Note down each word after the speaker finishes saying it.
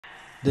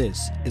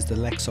This is the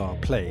Lexar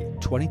Play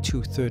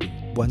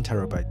 2230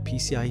 1TB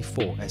PCIe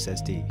 4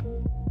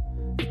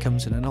 SSD. It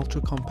comes in an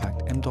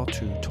ultra-compact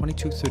M.2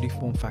 2230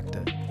 form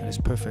factor and is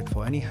perfect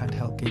for any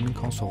handheld gaming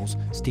consoles,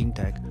 Steam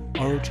Deck,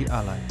 ROG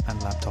Ally and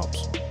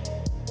laptops.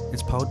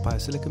 It's powered by a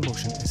Silicon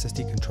Motion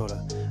SSD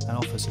controller and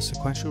offers a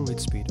sequential read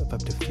speed of up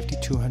to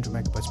 5200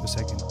 MB per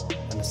second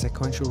and a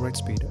sequential write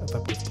speed of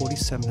up to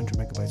 4700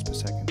 MB per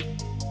second.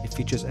 It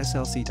features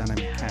SLC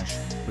dynamic cache,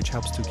 which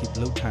helps to keep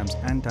load times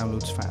and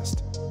downloads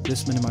fast.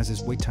 This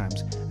minimizes wait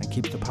times and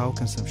keeps the power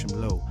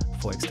consumption low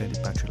for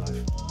extended battery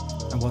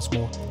life. And what's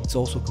more, it's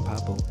also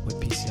compatible with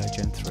PCI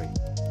Gen 3.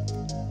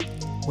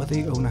 Whether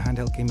you own a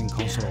handheld gaming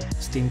console,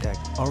 Steam Deck,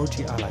 ROG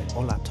Ally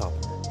or laptop,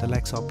 the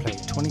Lexar Play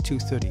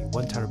 2230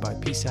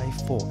 1TB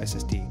PCIe 4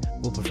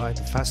 SSD will provide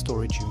the fast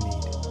storage you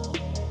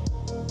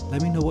need.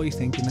 Let me know what you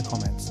think in the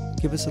comments,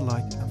 give us a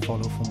like and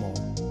follow for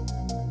more.